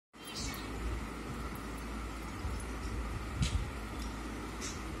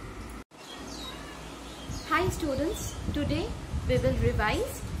students, today we will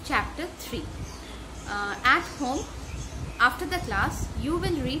revise chapter 3. At home, after the class, you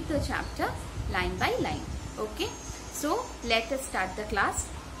will read the chapter line by line. Okay, so let us start the class.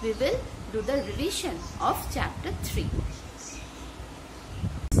 We will do the revision of chapter 3.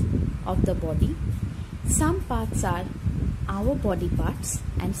 Of the body. Some parts are our body parts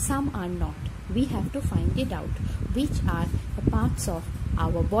and some are not. We have to find it out which are the parts of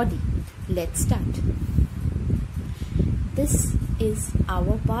our body. Let's start. This is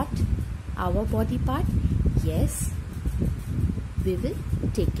our part, our body part. Yes, we will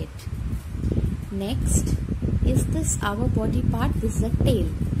take it. Next, is this our body part? This is a tail.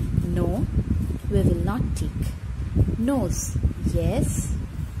 No, we will not take. Nose. Yes.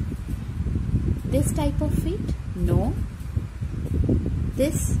 This type of feet? No.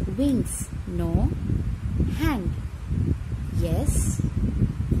 This wings? No. Hand? Yes.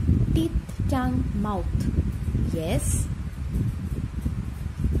 Teeth, tongue, mouth? Yes.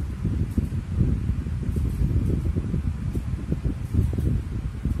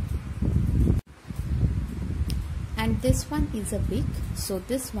 And this one is a beak, so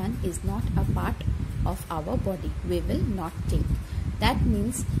this one is not a part of our body. We will not take. That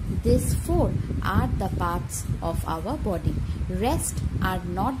means these 4 are the parts of our body. Rest are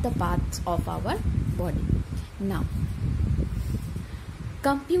not the parts of our body. Now,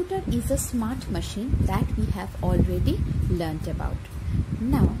 computer is a smart machine that we have already learnt about.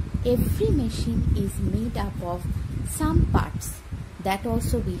 Now, every machine is made up of some parts. That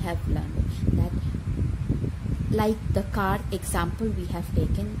also we have learned. That, like the car example we have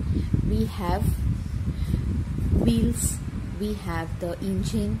taken, we have wheels, we have the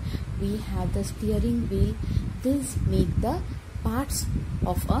engine, we have the steering wheel. These make the parts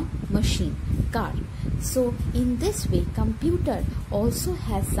of a machine, car. So in this way, computer also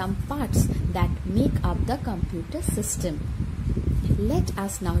has some parts that make up the computer system. Let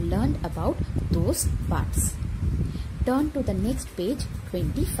us now learn about those parts. Turn to the next page,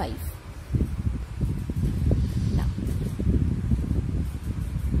 25. Now,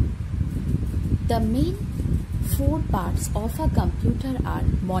 the main 4 parts of a computer are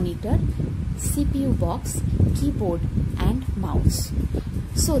monitor, CPU box, keyboard and mouse.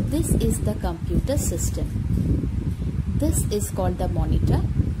 So this is the computer system. This is called the monitor.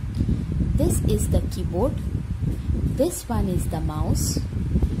 This is the keyboard. This one is the mouse.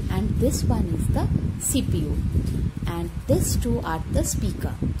 And this one is the CPU. And these 2 are the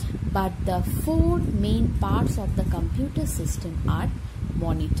speaker. But the 4 main parts of the computer system are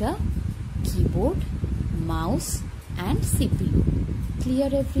monitor, keyboard, mouse and CPU. Clear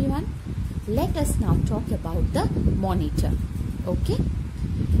everyone? Let us now talk about the monitor. Okay?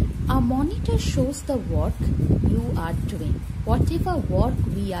 A monitor shows the work you are doing. Whatever work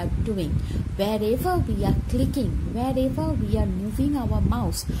we are doing, wherever we are clicking, wherever we are moving our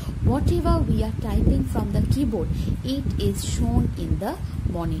mouse, whatever we are typing from the keyboard, it is shown in the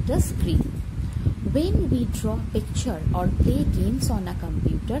monitor screen. When we draw picture or play games on a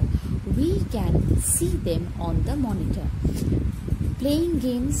computer, we can see them on the monitor. Playing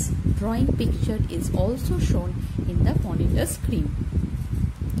games, drawing picture is also shown in the monitor screen.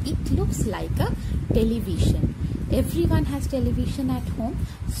 It looks like a television. Everyone has television at home.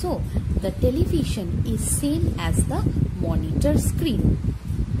 So the television is same as the monitor screen.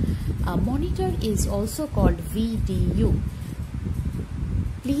 A monitor is also called VDU.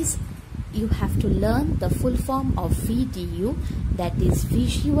 Please, you have to learn the full form of VDU, that is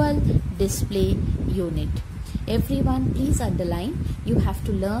Visual Display Unit. Everyone please underline, you have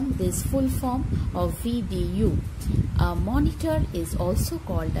to learn this full form of VDU. A monitor is also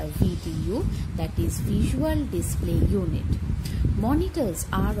called a VDU, that is Visual Display Unit. Monitors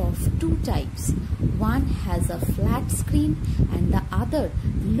are of 2 types. One has a flat screen and the other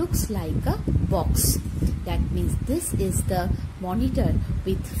looks like a box. That means this is the monitor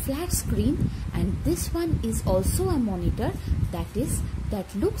with flat screen, and this one is also a monitor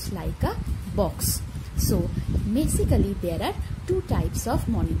that looks like a box. So basically there are 2 types of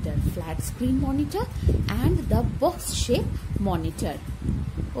monitor, flat screen monitor and the box shape monitor.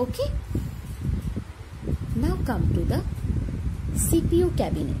 Okay. Now come to the CPU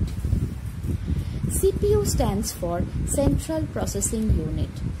cabinet. CPU stands for Central Processing Unit.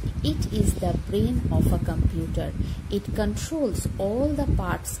 It is the brain of a computer. It controls all the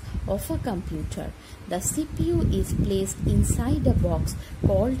parts of a computer. The CPU is placed inside a box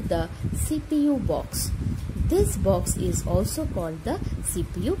called the CPU box. This box is also called the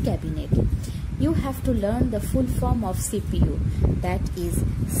CPU cabinet. You have to learn the full form of CPU, that is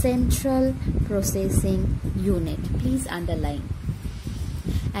Central Processing Unit. Please underline.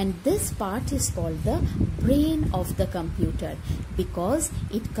 And this part is called the brain of the computer because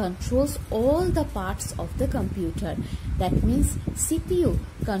it controls all the parts of the computer. That means CPU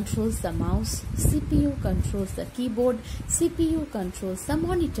controls the mouse, CPU controls the keyboard, CPU controls the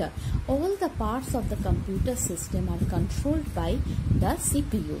monitor. All the parts of the computer system are controlled by the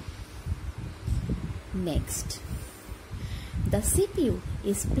CPU. Next, the CPU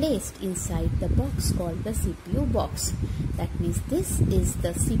is placed inside the box called the CPU box. That means this is the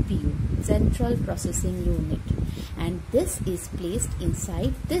CPU, Central Processing Unit, and this is placed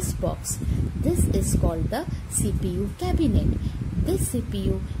inside this box. This is called the CPU cabinet. This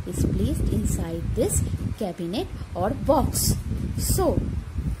CPU is placed inside this cabinet or box. So,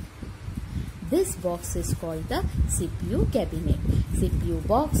 this box is called the CPU cabinet. CPU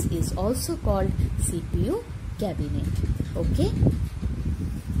box is also called CPU cabinet. Okay.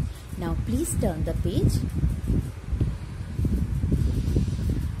 Now please turn the page.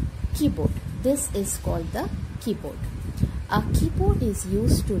 Keyboard. This is called the keyboard. A keyboard is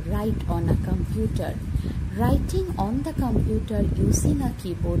used to write on a computer. Writing on the computer using a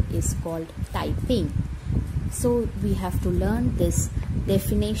keyboard is called typing. So we have to learn this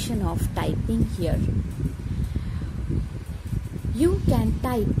definition of typing here. You can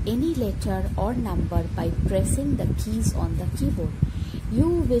type any letter or number by pressing the keys on the keyboard. You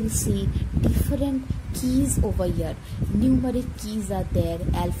will see different keys over here. Numeric keys are there,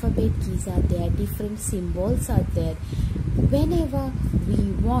 alphabet keys are there, different symbols are there. Whenever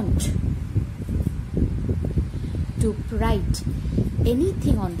we want to write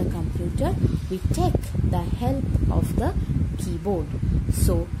anything on the computer, we take the help of the keyboard.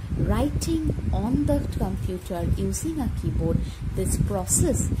 So, writing on the computer using a keyboard, this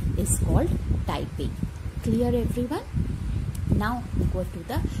process is called typing. Clear, everyone? Now we go to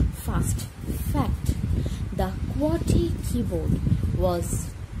the fast fact. The QWERTY keyboard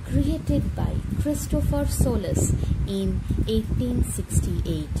was created by Christopher Solis in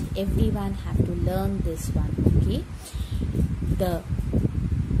 1868. Everyone have to learn this one, okay? The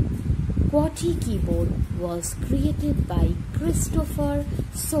QWERTY keyboard was created by Christopher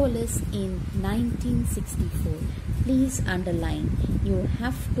Solis in 1964. Please underline. You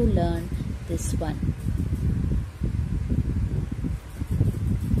have to learn this one.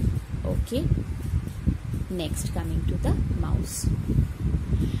 Okay. Next, coming to the mouse.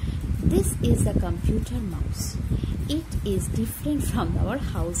 This is a computer mouse. It is different from our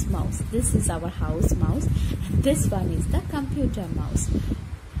house mouse. This is our house mouse and this one is the computer mouse.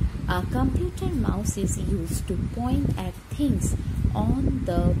 A computer mouse is used to point at things on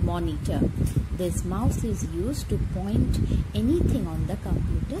the monitor. This mouse is used to point anything on the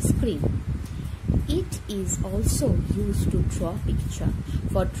computer screen. It is also used to draw picture.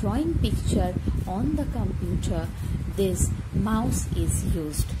 For drawing picture on the computer, this mouse is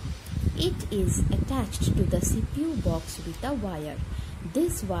used. It is attached to the CPU box with a wire.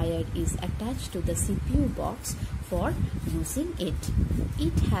 This wire is attached to the CPU box for using it.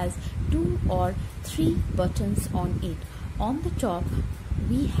 It has 2 or 3 buttons on it. On the top,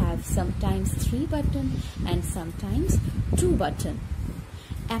 we have sometimes 3 buttons and sometimes 2 buttons.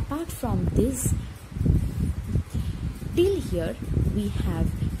 Apart from this, till here we have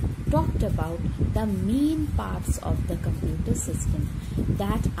talked about the main parts of the computer system,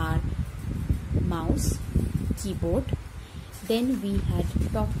 that are mouse, keyboard. Then we had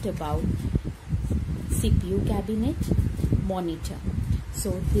talked about CPU cabinet, monitor.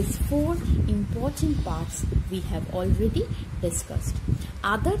 So these 4 important parts we have already discussed.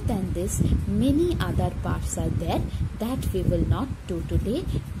 Other than this, many other parts are there that we will not do today,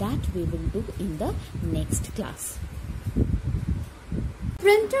 that we will do in the next class.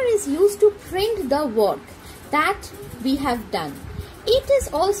 Printer is used to print the work that we have done. It is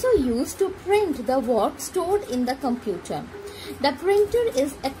also used to print the work stored in the computer. The printer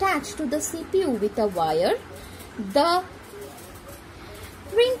is attached to the CPU with a wire. The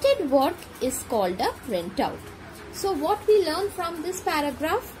printed work is called a printout. So what we learn from this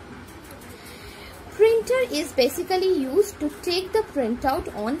paragraph? Printer is basically used to take the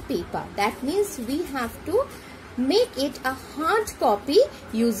printout on paper. That means we have to make it a hard copy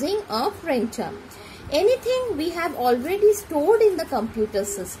using a printer. Anything we have already stored in the computer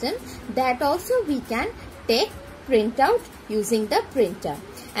system, that also we can take printout using the printer.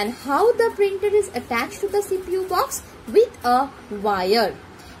 And how the printer is attached to the CPU box? With a wire.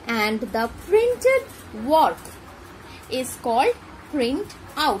 And the printed work is called print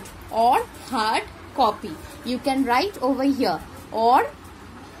out or hard copy. You can write over here, or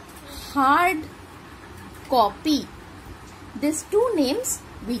hard copy. These 2 names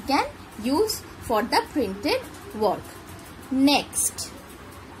we can use for the printed work. Next,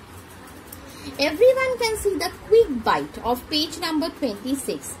 Everyone can see the quick bite of page number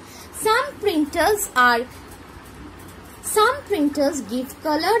 26. Some printers give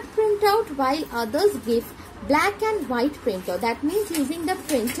colored printout while others give black and white printer. That means using the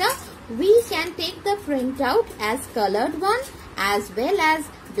printer we can take the printout as colored one as well as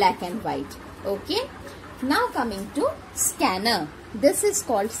black and white. Okay. Now coming to scanner. This is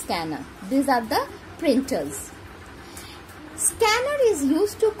called scanner. These are the printers. Scanner is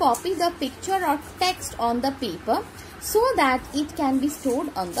used to copy the picture or text on the paper so that it can be stored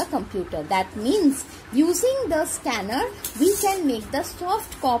on the computer. That means using the scanner we can make the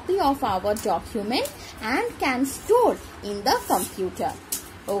soft copy of our document and can store in the computer.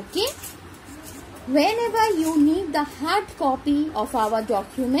 Okay. Whenever you need the hard copy of our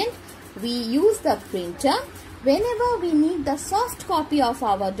document, we use the printer. Whenever we need the soft copy of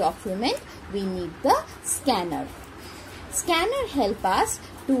our document, we need the scanner. Scanner help us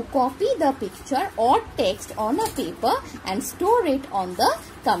to copy the picture or text on a paper and store it on the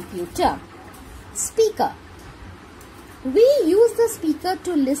computer. Speaker. We use the speaker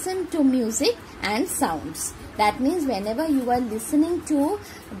to listen to music and sounds. That means whenever you are listening to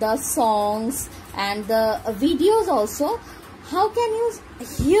the songs and the videos also, how can you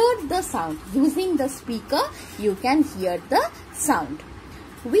hear the sound? Using the speaker, you can hear the sound.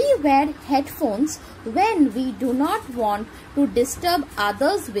 We wear headphones when we do not want to disturb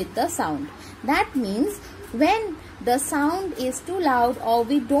others with the sound. That means when the sound is too loud or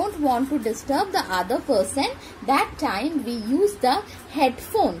we don't want to disturb the other person, that time we use the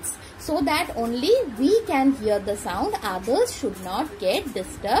headphones so that only we can hear the sound. Others should not get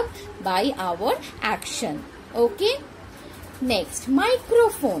disturbed by our action. Okay. Next,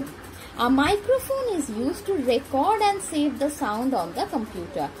 microphone. A microphone is used to record and save the sound on the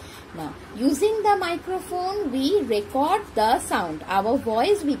computer. Now, using the microphone, we record the sound. Our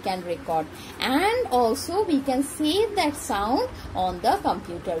voice we can record. And also we can save that sound on the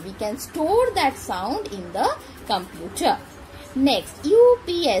computer. We can store that sound in the computer. Next,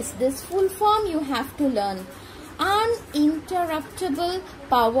 UPS. This full form you have to learn. Uninterruptible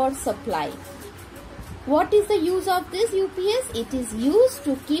power supply. What is the use of this UPS? It is used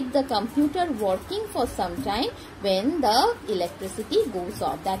to keep the computer working for some time when the electricity goes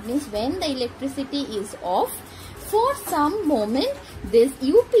off. That means when the electricity is off, for some moment this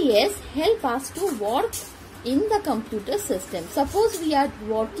UPS help us to work in the computer system. Suppose we are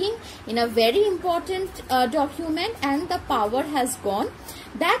working in a very important document and the power has gone.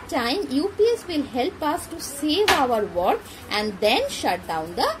 That time UPS will help us to save our work and then shut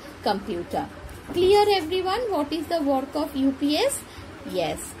down the computer. Clear everyone, what is the work of UPS?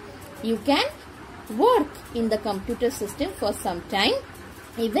 Yes, you can work in the computer system for some time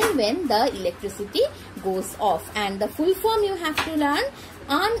even when the electricity goes off. And the full form you have to learn,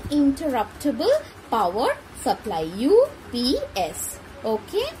 uninterruptible power supply, UPS.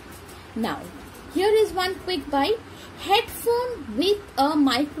 Okay. Now, here is one quick bite. Headphone with a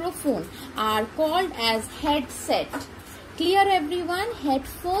microphone are called as headset. Clear everyone,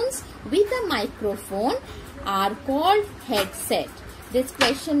 headphones with a microphone are called headset. This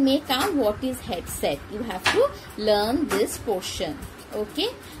question may come, what is headset? You have to learn this portion. Okay.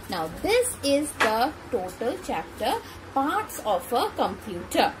 Now this is the total chapter, parts of a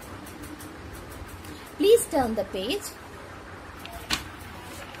computer. Please turn the page.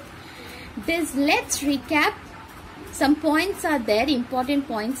 Let's recap. Some points are there, important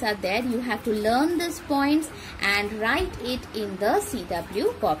points are there. You have to learn these points and write it in the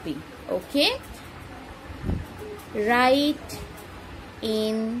CW copy. Okay. Write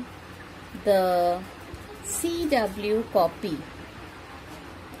in the CW copy.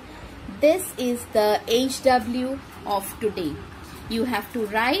 This is the HW of today. You have to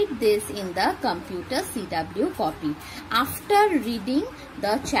write this in the computer CW copy. After reading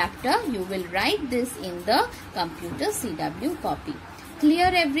the chapter, you will write this in the computer CW copy. Clear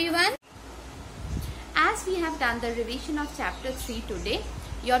everyone? As we have done the revision of chapter 3 today,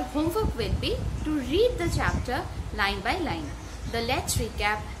 your homework will be to read the chapter line by line. Let's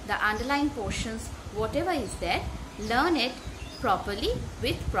recap the underlined portions, whatever is there, learn it properly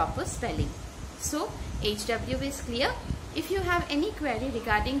with proper spelling. So, HW is clear. If you have any query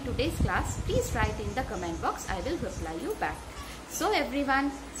regarding today's class, please write in the comment box. I will reply you back. So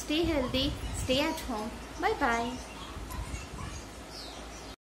everyone, stay healthy, stay at home. Bye-bye.